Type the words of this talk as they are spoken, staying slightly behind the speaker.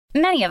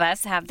Many of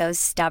us have those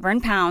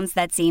stubborn pounds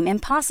that seem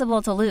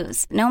impossible to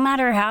lose, no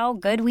matter how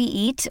good we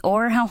eat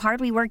or how hard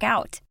we work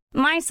out.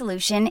 My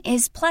solution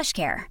is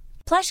PlushCare.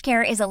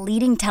 PlushCare is a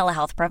leading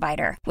telehealth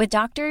provider with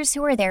doctors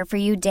who are there for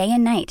you day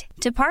and night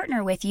to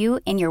partner with you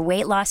in your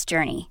weight loss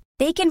journey.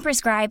 They can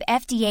prescribe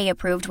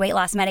FDA-approved weight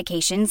loss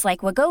medications like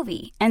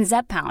Wegovy and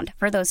Zepbound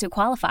for those who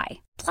qualify.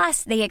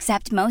 Plus, they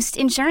accept most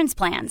insurance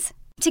plans.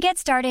 To get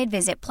started,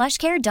 visit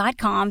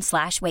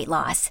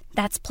plushcare.com/weightloss.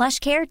 That's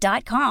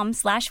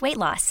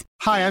plushcare.com/weightloss.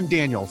 Hi, I'm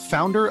Daniel,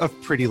 founder of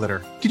Pretty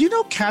Litter. Did you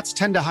know cats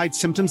tend to hide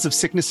symptoms of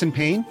sickness and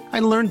pain? I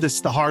learned this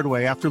the hard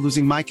way after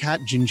losing my cat,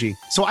 Gingy.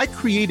 So I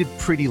created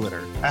Pretty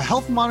Litter, a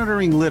health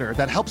monitoring litter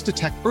that helps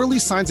detect early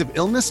signs of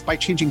illness by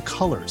changing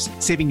colors,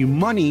 saving you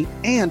money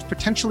and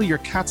potentially your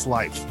cat's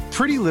life.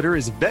 Pretty Litter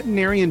is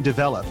veterinarian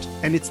developed,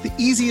 and it's the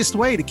easiest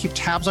way to keep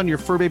tabs on your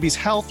fur baby's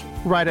health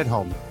right at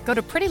home. Go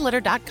to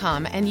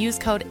prettylitter.com and use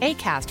code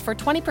ACAST for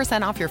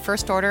 20% off your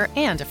first order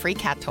and a free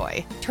cat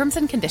toy. Terms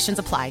and conditions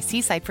apply.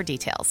 See site for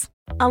details.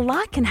 A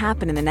lot can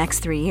happen in the next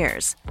 3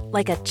 years.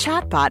 Like a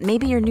chatbot may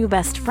be your new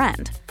best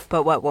friend.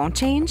 But what won't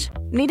change?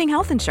 Needing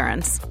health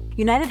insurance.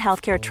 United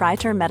Healthcare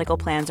Tri-Term Medical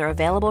Plans are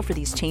available for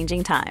these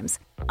changing times.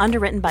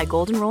 Underwritten by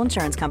Golden Rule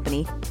Insurance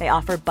Company, they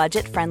offer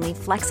budget-friendly,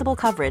 flexible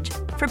coverage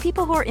for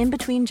people who are in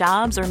between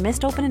jobs or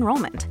missed open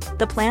enrollment.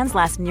 The plans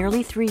last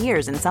nearly 3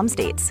 years in some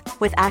states,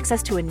 with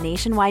access to a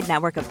nationwide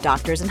network of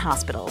doctors and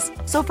hospitals.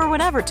 So for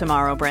whatever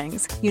tomorrow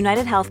brings,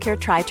 United Healthcare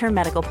Tri-Term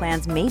Medical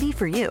Plans may be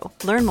for you.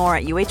 Learn more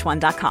at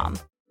uh1.com.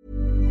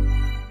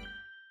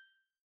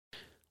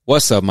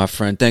 What's up, my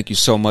friend? Thank you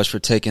so much for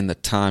taking the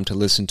time to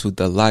listen to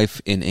the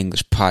Life in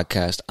English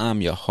podcast.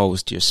 I'm your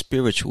host, your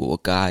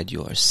spiritual guide,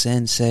 your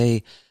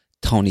sensei,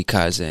 Tony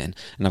Kaizen.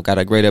 And I've got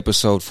a great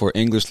episode for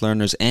English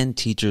learners and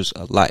teachers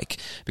alike.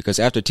 Because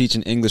after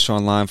teaching English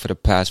online for the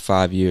past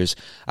 5 years,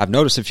 I've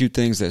noticed a few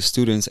things that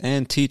students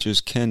and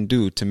teachers can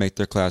do to make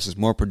their classes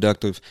more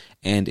productive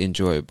and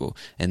enjoyable.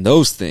 And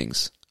those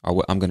things are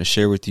what I'm going to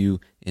share with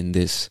you in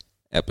this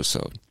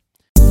episode.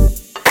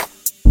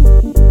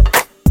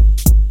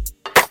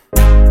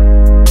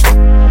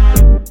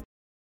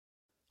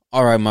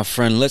 All right, my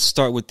friend, let's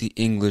start with the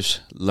English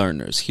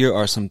learners. Here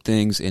are some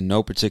things in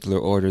no particular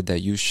order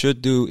that you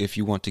should do if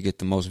you want to get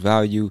the most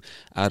value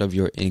out of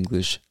your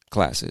English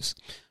classes.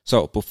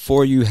 So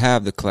before you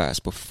have the class,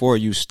 before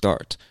you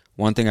start,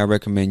 one thing I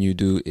recommend you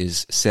do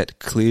is set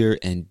clear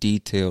and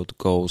detailed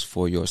goals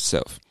for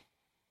yourself.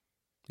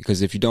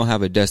 Because if you don't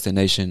have a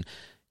destination,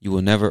 you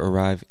will never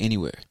arrive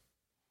anywhere.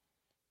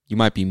 You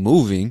might be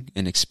moving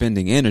and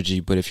expending energy,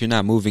 but if you're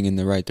not moving in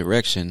the right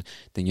direction,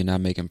 then you're not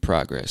making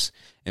progress.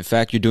 In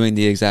fact, you're doing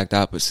the exact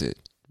opposite,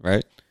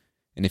 right?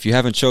 And if you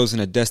haven't chosen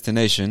a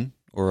destination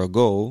or a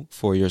goal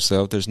for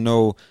yourself, there's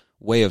no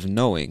way of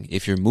knowing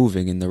if you're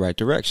moving in the right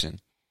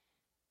direction.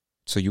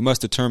 So you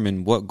must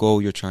determine what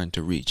goal you're trying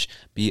to reach.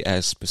 Be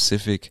as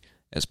specific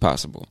as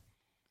possible.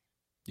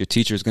 Your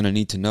teacher is going to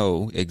need to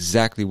know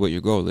exactly what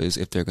your goal is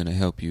if they're going to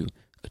help you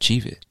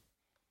achieve it.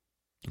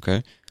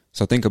 Okay?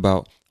 So think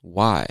about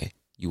why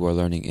you are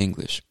learning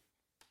English.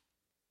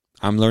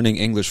 I'm learning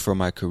English for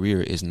my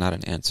career is not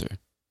an answer.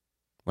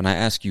 When I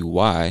ask you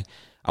why,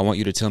 I want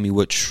you to tell me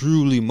what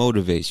truly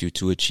motivates you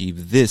to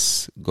achieve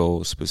this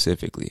goal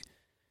specifically.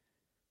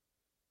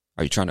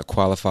 Are you trying to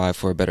qualify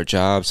for a better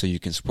job so you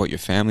can support your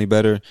family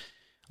better?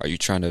 Are you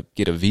trying to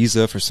get a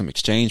visa for some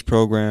exchange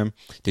program?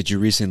 Did you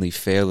recently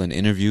fail an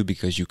interview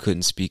because you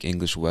couldn't speak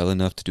English well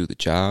enough to do the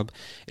job?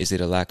 Is it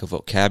a lack of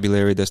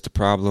vocabulary that's the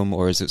problem,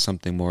 or is it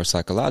something more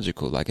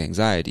psychological like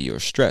anxiety or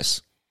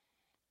stress?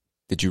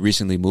 Did you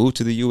recently move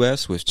to the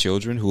U.S. with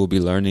children who will be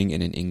learning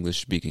in an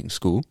English-speaking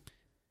school?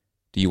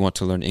 Do you want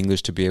to learn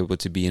English to be able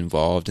to be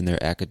involved in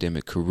their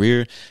academic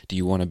career? Do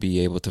you want to be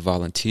able to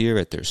volunteer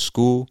at their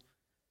school?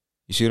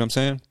 You see what I'm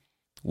saying?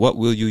 What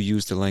will you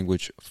use the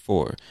language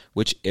for?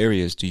 Which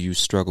areas do you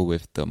struggle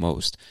with the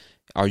most?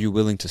 Are you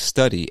willing to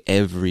study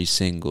every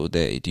single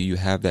day? Do you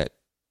have that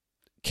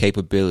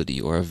capability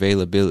or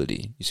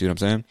availability? You see what I'm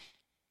saying?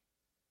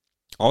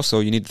 Also,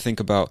 you need to think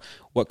about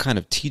what kind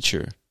of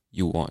teacher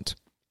you want.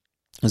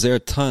 Because there are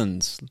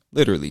tons,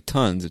 literally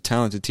tons of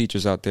talented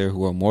teachers out there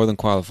who are more than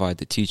qualified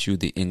to teach you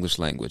the English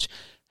language.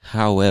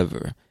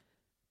 However,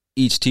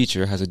 each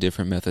teacher has a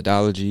different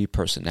methodology,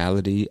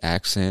 personality,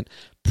 accent,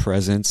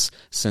 presence,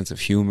 sense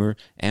of humor,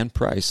 and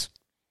price.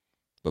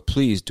 But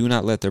please do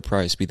not let their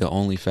price be the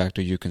only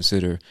factor you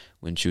consider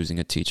when choosing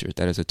a teacher.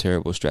 That is a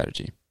terrible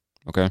strategy.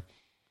 Okay?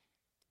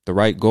 The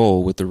right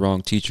goal with the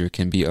wrong teacher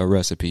can be a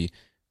recipe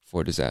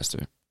for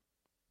disaster,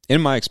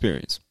 in my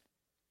experience.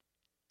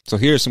 So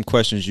here are some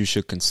questions you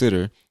should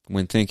consider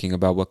when thinking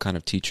about what kind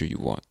of teacher you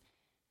want.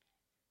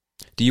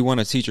 Do you want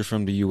a teacher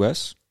from the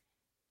U.S.,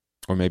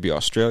 or maybe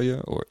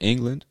Australia or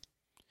England?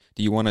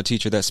 Do you want a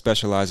teacher that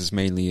specializes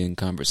mainly in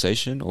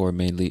conversation or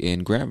mainly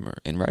in grammar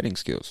and writing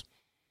skills?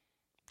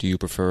 Do you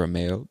prefer a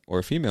male or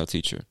a female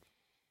teacher?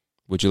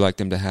 Would you like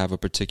them to have a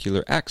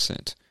particular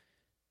accent?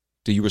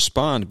 Do you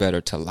respond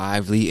better to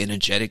lively,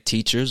 energetic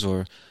teachers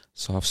or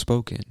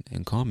soft-spoken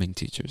and calming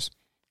teachers?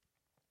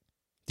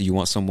 Do you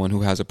want someone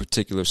who has a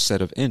particular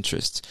set of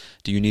interests?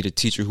 Do you need a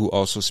teacher who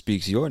also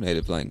speaks your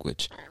native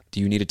language? Do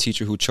you need a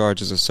teacher who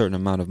charges a certain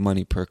amount of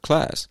money per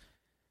class?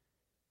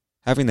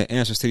 Having the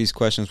answers to these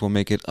questions will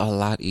make it a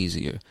lot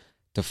easier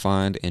to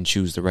find and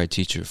choose the right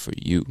teacher for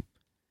you.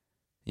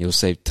 You'll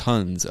save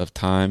tons of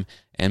time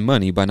and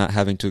money by not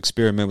having to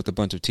experiment with a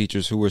bunch of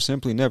teachers who were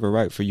simply never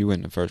right for you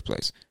in the first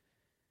place.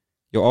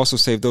 You'll also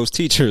save those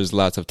teachers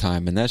lots of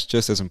time, and that's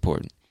just as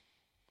important.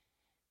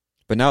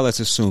 But now let's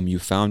assume you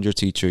found your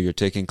teacher, you're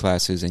taking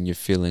classes, and you're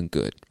feeling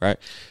good, right?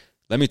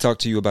 Let me talk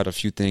to you about a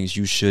few things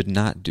you should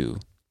not do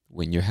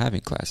when you're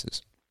having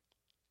classes.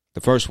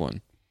 The first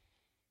one,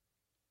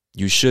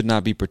 you should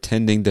not be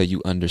pretending that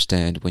you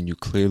understand when you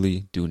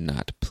clearly do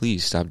not.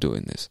 Please stop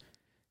doing this.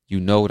 You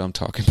know what I'm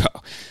talking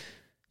about.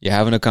 You're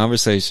having a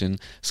conversation,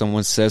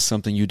 someone says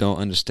something you don't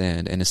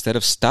understand, and instead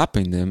of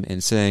stopping them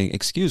and saying,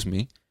 "Excuse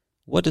me,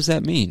 what does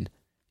that mean?"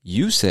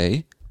 you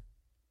say,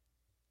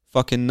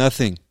 "Fucking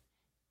nothing."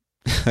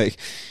 Like,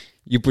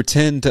 you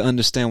pretend to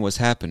understand what's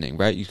happening,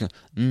 right? You go,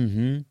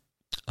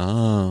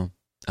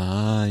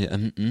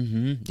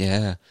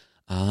 yeah,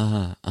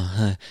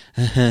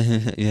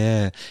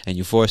 yeah. And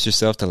you force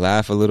yourself to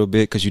laugh a little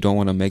bit because you don't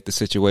want to make the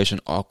situation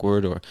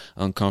awkward or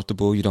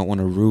uncomfortable. You don't want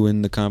to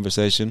ruin the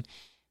conversation.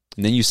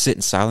 And then you sit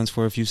in silence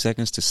for a few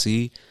seconds to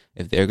see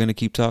if they're going to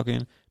keep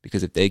talking.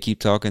 Because if they keep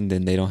talking,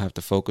 then they don't have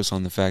to focus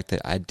on the fact that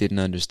I didn't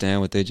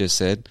understand what they just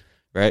said,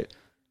 right?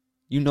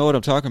 You know what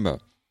I'm talking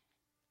about.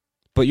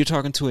 But you're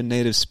talking to a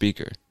native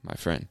speaker, my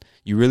friend.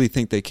 You really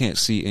think they can't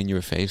see in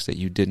your face that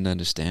you didn't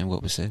understand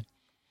what was said?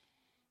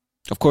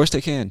 Of course they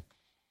can.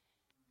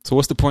 So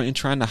what's the point in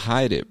trying to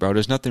hide it, bro?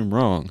 There's nothing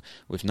wrong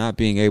with not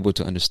being able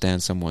to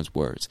understand someone's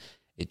words.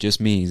 It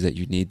just means that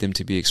you need them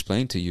to be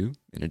explained to you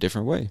in a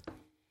different way.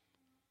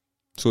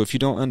 So if you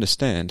don't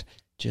understand,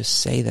 just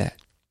say that.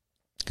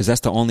 Because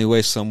that's the only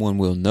way someone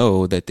will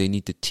know that they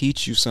need to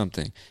teach you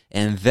something.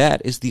 And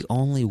that is the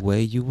only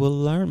way you will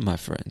learn, my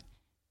friend.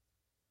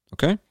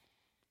 Okay?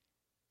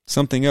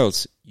 Something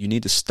else you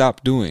need to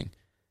stop doing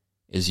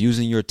is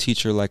using your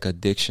teacher like a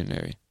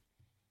dictionary.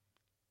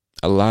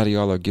 A lot of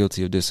y'all are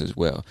guilty of this as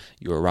well.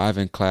 You arrive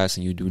in class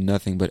and you do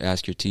nothing but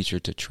ask your teacher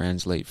to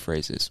translate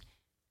phrases.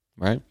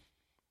 Right?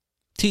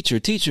 Teacher,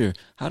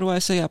 how do I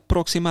say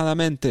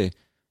aproximadamente?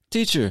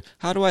 Teacher,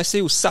 how do I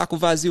say o saco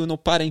vazio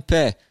não para em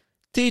pé?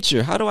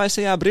 Teacher, how do I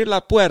say abrir la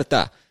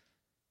puerta?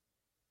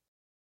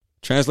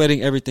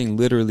 Translating everything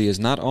literally is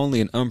not only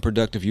an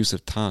unproductive use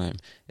of time,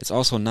 it's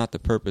also not the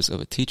purpose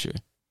of a teacher.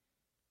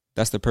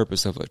 That's the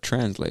purpose of a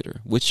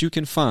translator, which you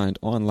can find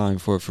online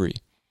for free.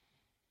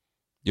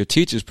 Your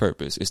teacher's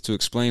purpose is to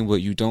explain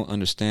what you don't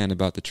understand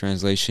about the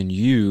translation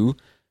you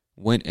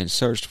went and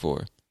searched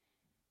for.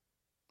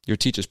 Your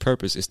teacher's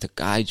purpose is to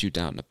guide you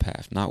down the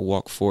path, not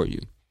walk for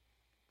you.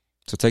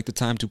 So take the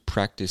time to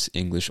practice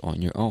English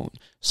on your own.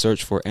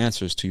 Search for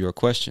answers to your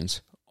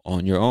questions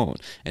on your own,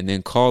 and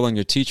then call on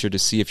your teacher to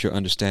see if your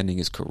understanding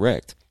is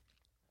correct.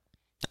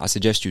 I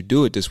suggest you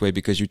do it this way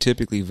because you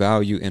typically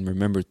value and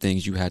remember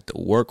things you had to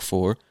work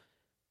for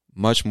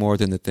much more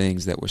than the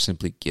things that were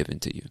simply given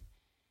to you.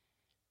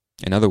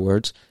 In other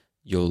words,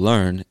 you'll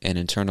learn and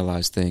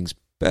internalize things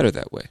better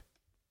that way.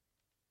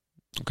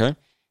 Okay?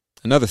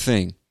 Another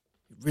thing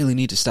you really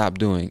need to stop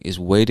doing is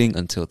waiting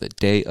until the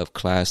day of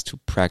class to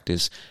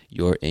practice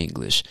your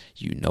English.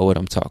 You know what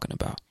I'm talking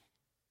about.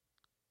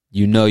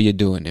 You know you're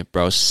doing it,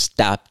 bro.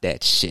 Stop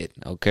that shit,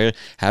 okay?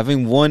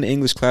 Having one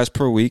English class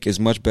per week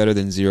is much better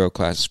than 0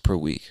 classes per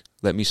week.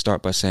 Let me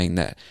start by saying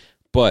that.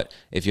 But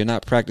if you're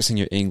not practicing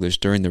your English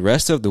during the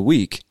rest of the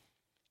week,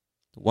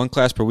 one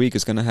class per week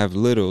is going to have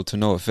little to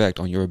no effect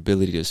on your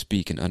ability to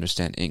speak and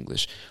understand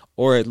English.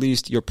 Or at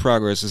least your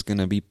progress is going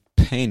to be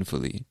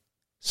painfully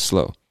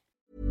slow.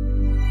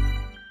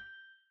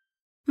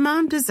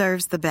 Mom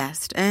deserves the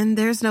best, and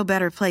there's no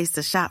better place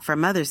to shop for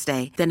Mother's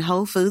Day than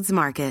Whole Foods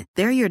Market.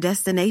 They're your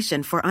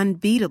destination for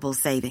unbeatable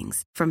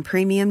savings, from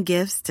premium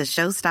gifts to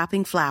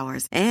show-stopping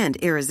flowers and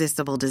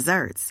irresistible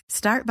desserts.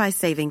 Start by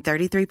saving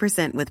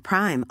 33% with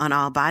Prime on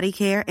all body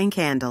care and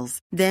candles.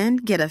 Then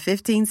get a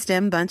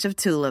 15-stem bunch of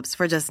tulips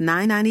for just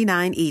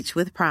 $9.99 each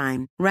with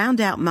Prime. Round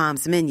out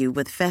Mom's menu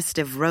with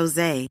festive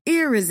rosé,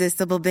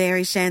 irresistible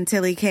berry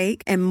chantilly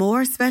cake, and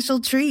more special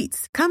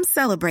treats. Come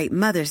celebrate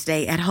Mother's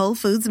Day at Whole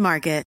Foods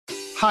Market.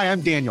 Hi,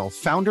 I'm Daniel,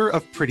 founder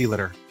of Pretty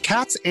Litter.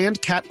 Cats and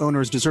cat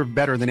owners deserve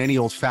better than any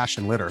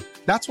old-fashioned litter.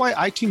 That's why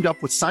I teamed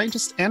up with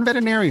scientists and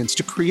veterinarians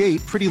to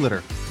create Pretty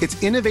Litter.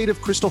 Its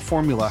innovative crystal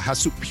formula has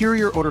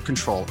superior odor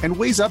control and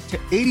weighs up to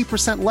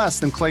 80% less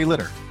than clay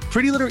litter.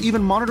 Pretty Litter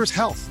even monitors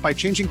health by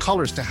changing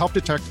colors to help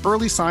detect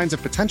early signs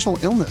of potential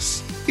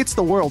illness. It's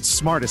the world's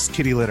smartest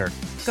kitty litter.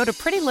 Go to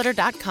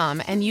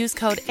prettylitter.com and use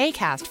code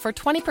ACAST for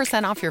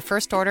 20% off your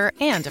first order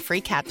and a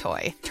free cat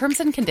toy. Terms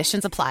and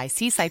conditions apply.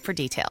 See site for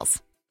details.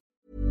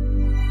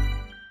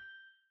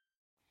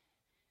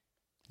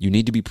 You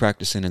need to be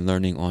practicing and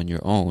learning on your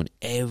own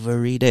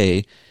every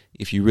day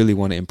if you really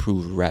want to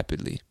improve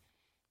rapidly.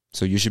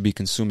 So you should be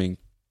consuming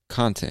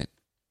content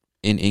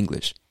in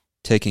English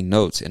taking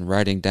notes and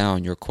writing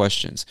down your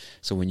questions.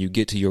 So when you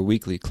get to your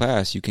weekly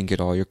class, you can get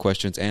all your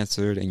questions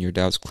answered and your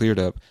doubts cleared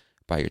up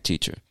by your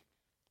teacher.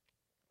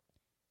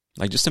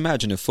 Like, just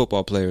imagine if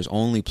football players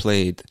only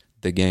played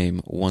the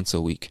game once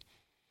a week.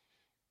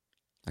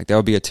 Like, that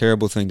would be a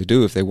terrible thing to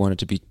do if they wanted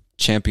to be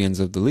champions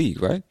of the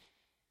league, right?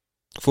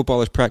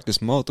 Footballers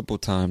practice multiple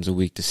times a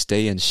week to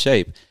stay in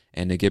shape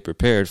and to get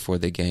prepared for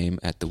the game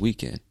at the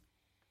weekend.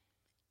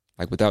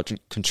 Like, without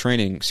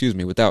training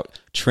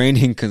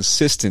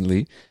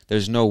consistently,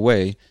 there's no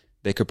way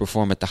they could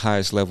perform at the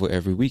highest level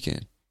every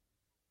weekend.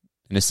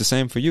 And it's the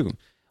same for you.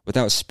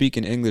 Without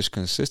speaking English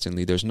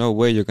consistently, there's no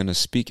way you're going to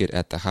speak it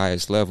at the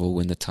highest level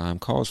when the time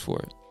calls for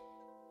it.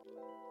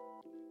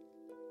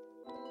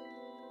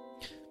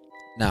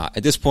 Now,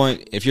 at this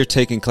point, if you're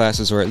taking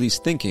classes or at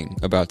least thinking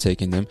about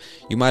taking them,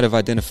 you might have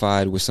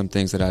identified with some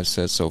things that I've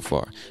said so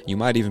far. You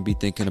might even be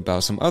thinking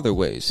about some other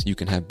ways you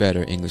can have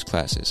better English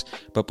classes.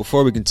 But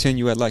before we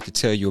continue, I'd like to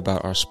tell you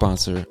about our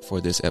sponsor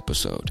for this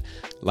episode,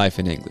 Life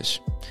in English.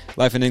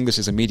 Life in English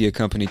is a media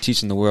company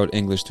teaching the world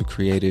English through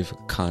creative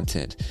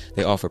content.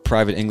 They offer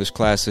private English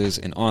classes,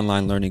 an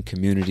online learning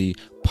community,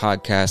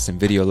 podcasts and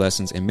video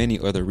lessons, and many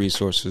other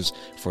resources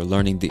for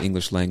learning the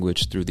English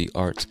language through the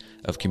art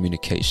of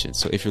communication.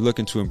 So if you're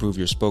looking to improve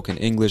your spoken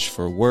English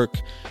for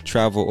work,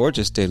 travel, or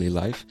just daily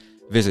life,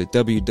 visit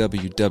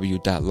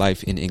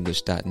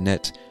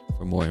www.lifeinenglish.net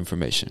for more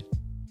information.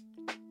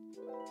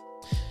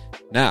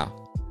 Now,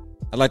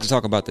 I'd like to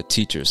talk about the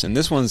teachers, and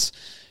this one's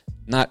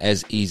not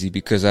as easy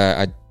because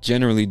I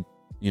generally,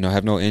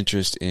 have no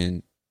interest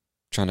in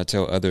trying to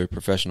tell other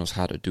professionals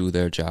how to do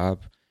their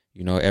job.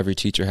 Every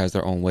teacher has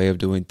their own way of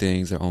doing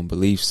things, their own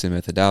beliefs and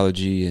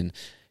methodology. And,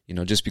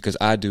 just because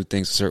I do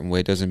things a certain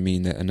way doesn't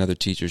mean that another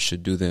teacher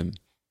should do them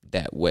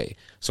that way.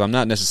 So I'm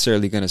not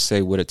necessarily going to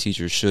say what a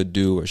teacher should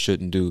do or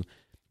shouldn't do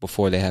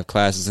before they have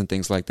classes and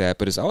things like that.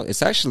 But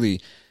it's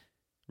actually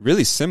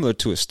really similar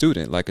to a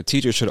student. Like, a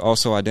teacher should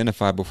also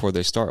identify before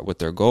they start what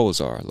their goals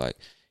are. Like,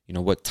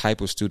 what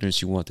type of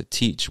students you want to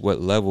teach, what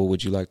level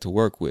would you like to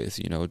work with,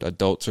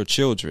 adults or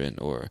children,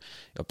 or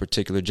a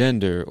particular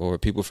gender, or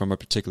people from a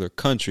particular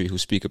country who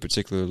speak a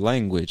particular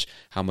language.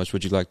 How much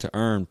would you like to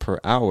earn per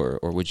hour?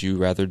 Or would you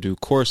rather do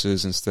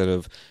courses instead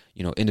of,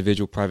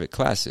 individual private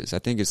classes? I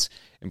think it's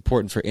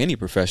important for any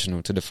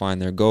professional to define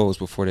their goals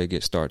before they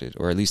get started,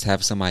 or at least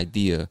have some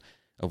idea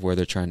of where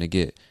they're trying to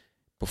get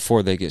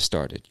before they get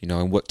started,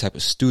 and what type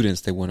of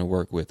students they want to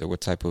work with, or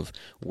what type of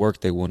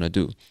work they want to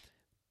do.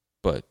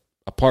 But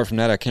apart from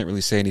that, I can't really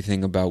say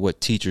anything about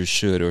what teachers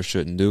should or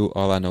shouldn't do.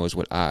 All I know is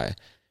what I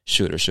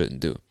should or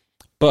shouldn't do.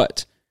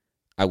 But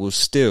I will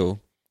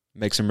still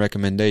make some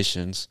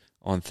recommendations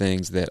on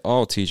things that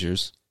all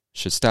teachers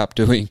should stop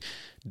doing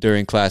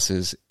during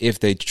classes if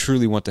they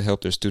truly want to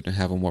help their student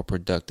have a more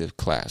productive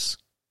class.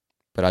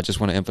 But I just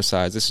want to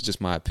emphasize, this is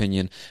just my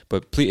opinion.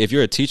 But please, if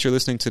you're a teacher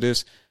listening to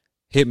this,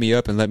 hit me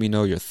up and let me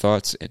know your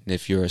thoughts. And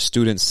if you're a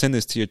student, send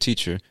this to your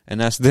teacher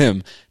and ask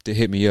them to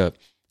hit me up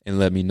and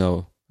let me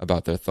know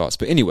about their thoughts.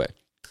 But anyway,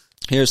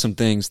 here are some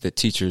things that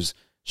teachers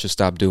should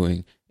stop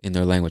doing in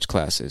their language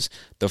classes.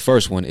 The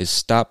first one is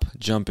stop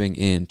jumping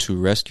in to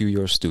rescue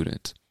your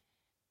student.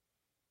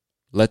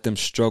 Let them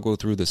struggle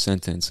through the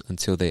sentence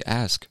until they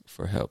ask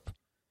for help.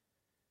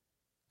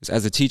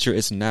 As a teacher,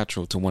 it's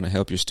natural to want to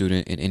help your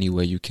student in any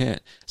way you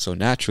can. So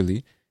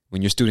naturally,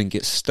 when your student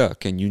gets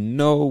stuck and you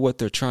know what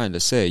they're trying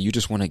to say, you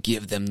just want to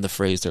give them the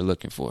phrase they're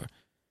looking for.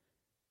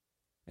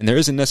 And there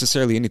isn't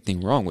necessarily anything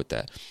wrong with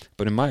that.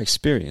 But in my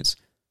experience,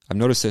 I've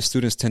noticed that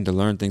students tend to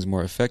learn things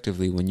more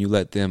effectively when you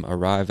let them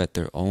arrive at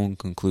their own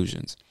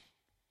conclusions.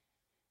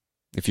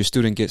 If your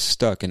student gets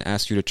stuck and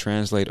asks you to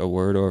translate a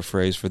word or a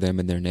phrase for them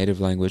in their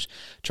native language,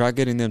 try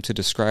getting them to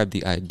describe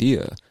the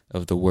idea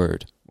of the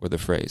word or the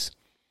phrase.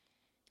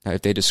 Now,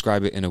 if they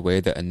describe it in a way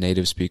that a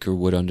native speaker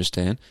would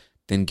understand,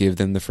 then give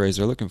them the phrase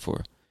they're looking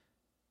for.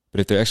 But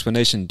if their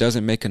explanation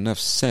doesn't make enough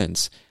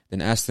sense,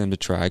 then ask them to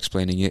try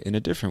explaining it in a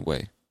different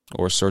way,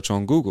 or search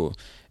on Google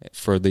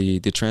for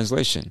the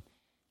translation.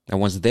 And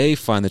once they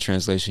find the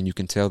translation, you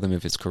can tell them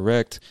if it's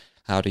correct,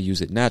 how to use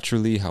it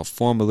naturally, how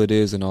formal it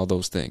is, and all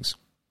those things,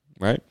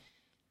 right?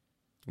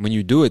 When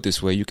you do it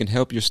this way, you can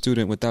help your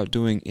student without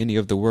doing any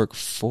of the work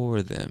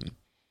for them.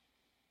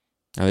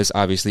 Now, this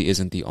obviously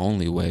isn't the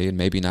only way, and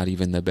maybe not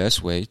even the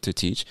best way to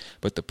teach,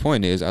 but the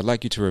point is, I'd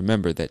like you to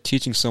remember that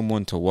teaching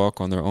someone to walk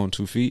on their own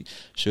 2 feet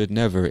should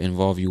never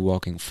involve you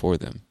walking for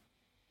them.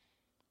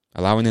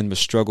 Allowing them to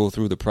struggle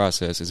through the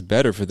process is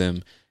better for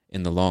them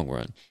in the long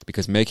run,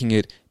 because making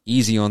it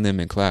easy on them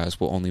in class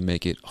will only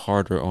make it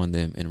harder on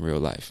them in real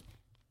life.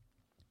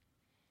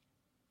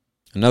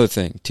 Another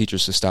thing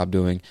teachers should stop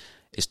doing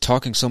is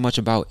talking so much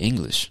about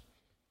English.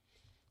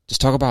 Just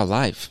talk about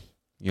life.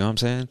 You know what I'm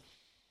saying?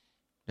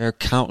 There are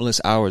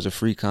countless hours of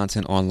free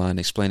content online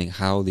explaining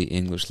how the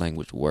English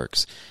language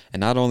works. And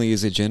not only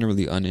is it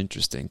generally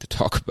uninteresting to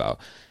talk about,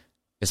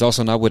 it's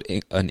also not what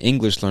an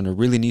English learner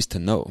really needs to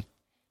know.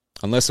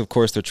 Unless, of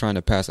course, they're trying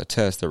to pass a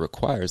test that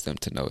requires them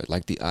to know it,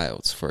 like the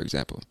IELTS, for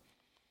example.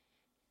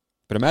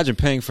 But imagine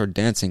paying for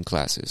dancing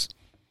classes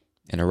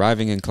and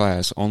arriving in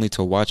class only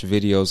to watch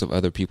videos of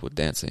other people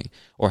dancing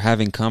or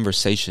having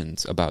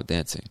conversations about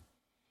dancing.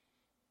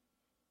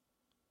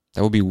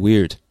 That would be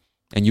weird,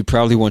 and you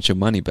probably want your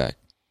money back.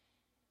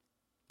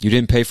 You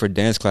didn't pay for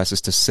dance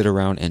classes to sit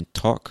around and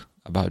talk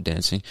about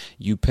dancing.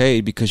 You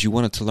paid because you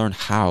wanted to learn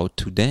how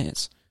to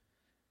dance.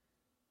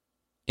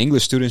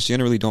 English students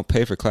generally don't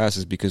pay for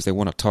classes because they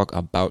want to talk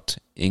about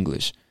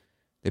English.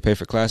 They pay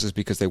for classes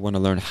because they want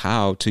to learn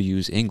how to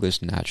use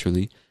English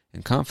naturally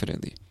and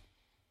confidently.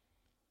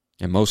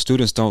 And most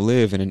students don't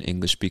live in an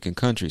English-speaking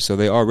country, so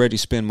they already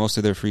spend most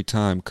of their free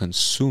time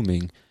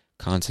consuming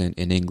content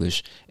in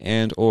English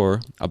and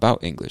or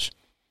about English.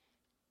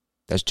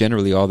 That's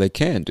generally all they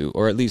can do,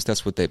 or at least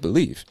that's what they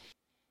believe.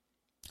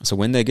 So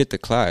when they get to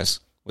class,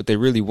 what they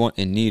really want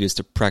and need is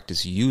to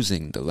practice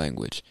using the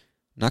language,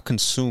 not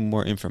consume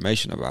more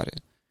information about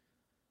it.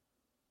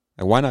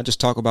 And why not just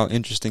talk about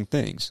interesting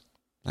things,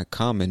 like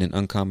common and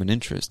uncommon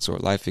interests or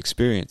life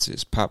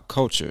experiences, pop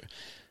culture,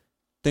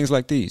 things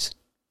like these.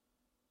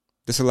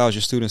 This allows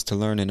your students to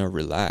learn in a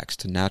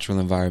relaxed, natural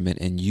environment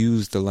and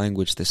use the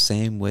language the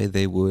same way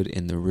they would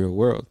in the real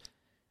world.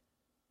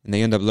 And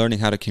they end up learning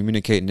how to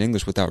communicate in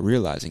English without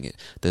realizing it,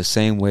 the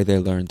same way they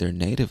learned their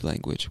native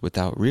language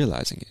without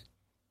realizing it.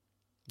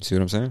 You see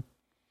what I'm saying?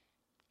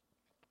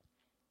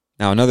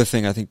 Now, another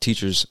thing I think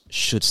teachers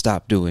should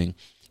stop doing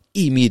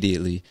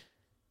immediately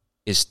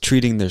is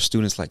treating their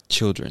students like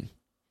children.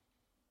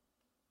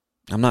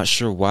 I'm not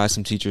sure why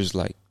some teachers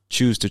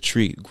choose to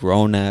treat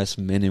grown-ass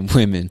men and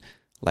women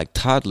like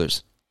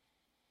toddlers.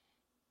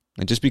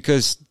 And just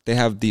because they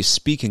have the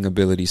speaking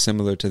ability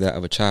similar to that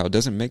of a child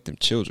doesn't make them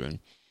children.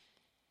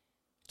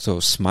 So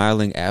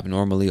smiling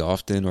abnormally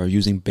often or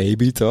using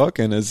baby talk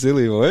in a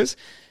silly voice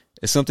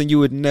is something you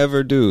would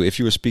never do if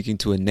you were speaking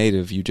to a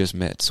native you just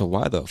met. So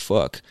why the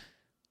fuck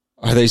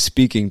are they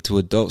speaking to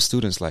adult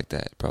students like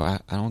that, bro? I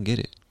don't get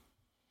it.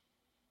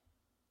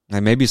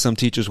 Like maybe some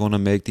teachers want to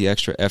make the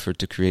extra effort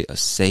to create a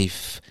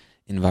safe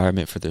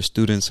environment for their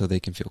students so they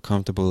can feel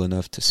comfortable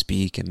enough to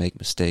speak and make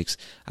mistakes.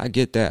 I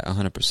get that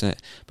 100%.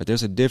 But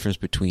there's a difference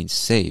between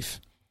safe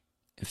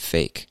and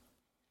fake.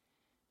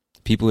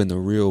 People in the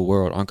real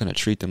world aren't going to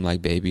treat them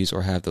like babies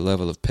or have the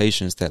level of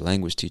patience that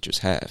language teachers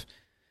have.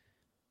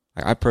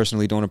 I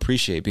personally don't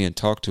appreciate being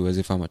talked to as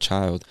if I'm a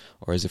child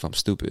or as if I'm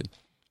stupid.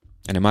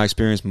 And in my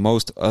experience,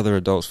 most other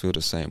adults feel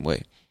the same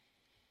way.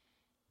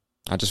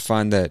 I just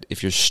find that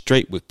if you're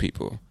straight with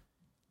people,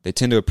 they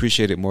tend to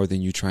appreciate it more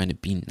than you trying to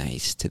be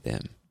nice to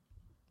them.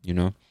 You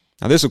know?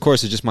 Now, this, of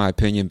course, is just my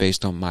opinion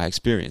based on my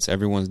experience.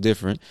 Everyone's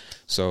different.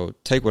 So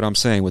take what I'm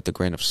saying with a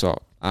grain of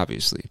salt,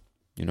 obviously.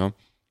 You know?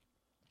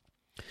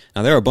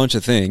 Now, there are a bunch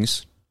of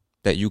things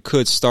that you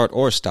could start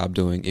or stop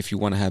doing if you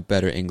want to have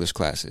better English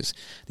classes.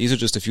 These are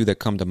just a few that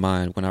come to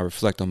mind when I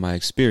reflect on my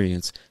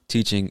experience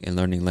teaching and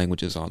learning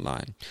languages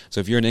online. So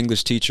if you're an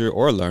English teacher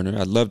or a learner,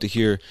 I'd love to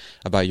hear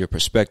about your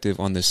perspective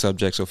on this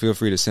subject. So feel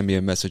free to send me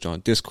a message on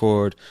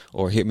Discord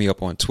or hit me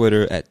up on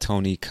Twitter at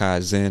Tony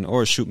Kaizen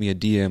or shoot me a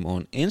DM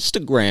on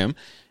Instagram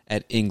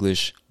at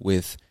English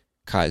with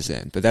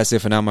Kaizen. But that's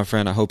it for now, my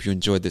friend. I hope you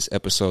enjoyed this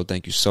episode.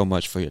 Thank you so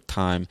much for your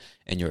time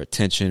and your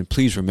attention.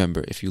 Please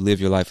remember, if you live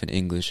your life in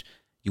English,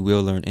 you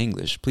will learn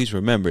English. Please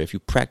remember, if you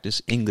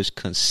practice English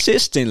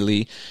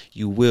consistently,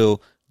 you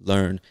will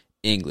learn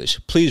English.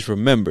 Please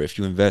remember, if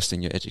you invest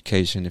in your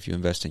education, if you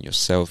invest in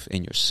yourself,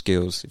 in your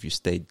skills, if you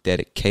stay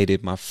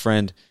dedicated, my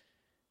friend,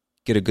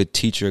 get a good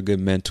teacher, a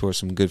good mentor,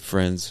 some good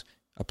friends,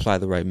 apply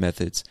the right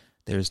methods.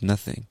 There is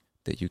nothing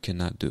that you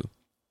cannot do.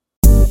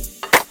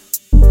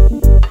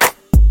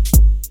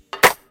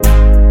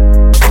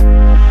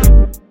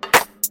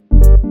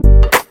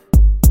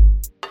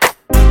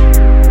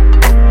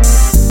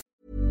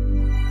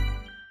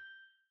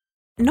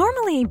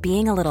 Normally,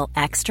 being a little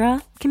extra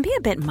can be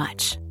a bit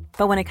much,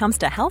 but when it comes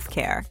to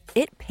healthcare,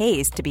 it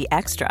pays to be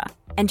extra.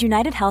 And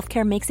United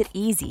Healthcare makes it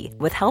easy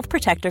with Health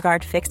Protector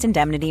Guard fixed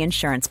indemnity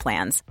insurance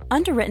plans.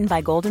 Underwritten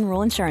by Golden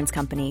Rule Insurance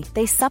Company,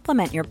 they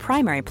supplement your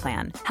primary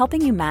plan, helping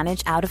you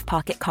manage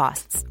out-of-pocket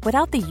costs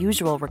without the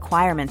usual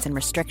requirements and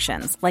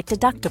restrictions like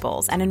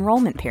deductibles and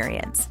enrollment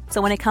periods. So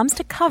when it comes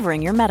to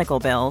covering your medical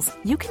bills,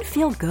 you can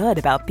feel good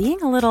about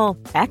being a little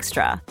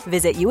extra.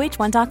 Visit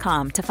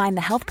UH1.com to find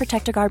the Health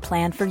Protector Guard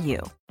plan for you.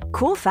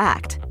 Cool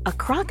fact, a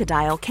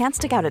crocodile can't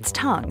stick out its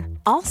tongue.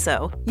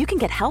 Also, you can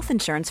get health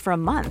insurance for a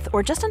month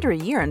or just under a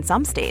year in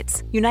some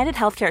states. United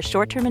Healthcare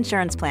short-term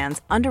insurance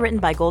plans, underwritten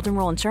by Golden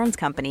Rule Insurance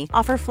Company,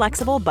 offer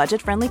flexible,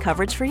 budget-friendly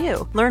coverage for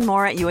you. Learn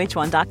more at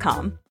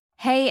UH1.com.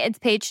 Hey, it's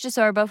Paige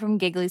DeSorbo from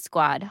Giggly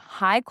Squad.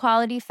 High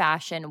quality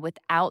fashion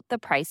without the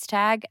price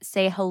tag.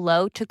 Say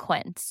hello to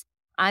Quince.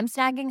 I'm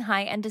snagging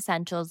high-end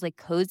essentials like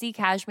cozy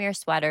cashmere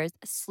sweaters,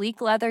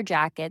 sleek leather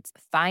jackets,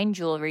 fine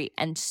jewelry,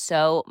 and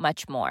so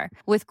much more.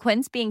 With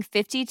Quince being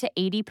 50 to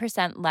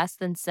 80% less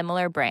than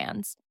similar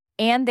brands.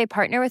 And they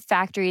partner with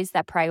factories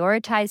that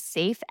prioritize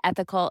safe,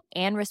 ethical,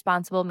 and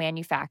responsible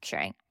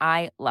manufacturing.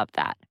 I love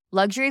that.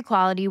 Luxury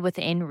quality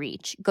within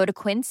reach. Go to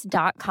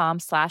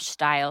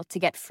quince.com/style to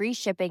get free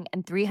shipping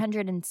and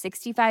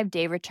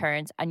 365-day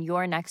returns on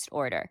your next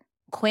order.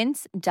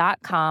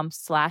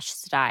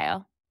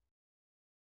 quince.com/style.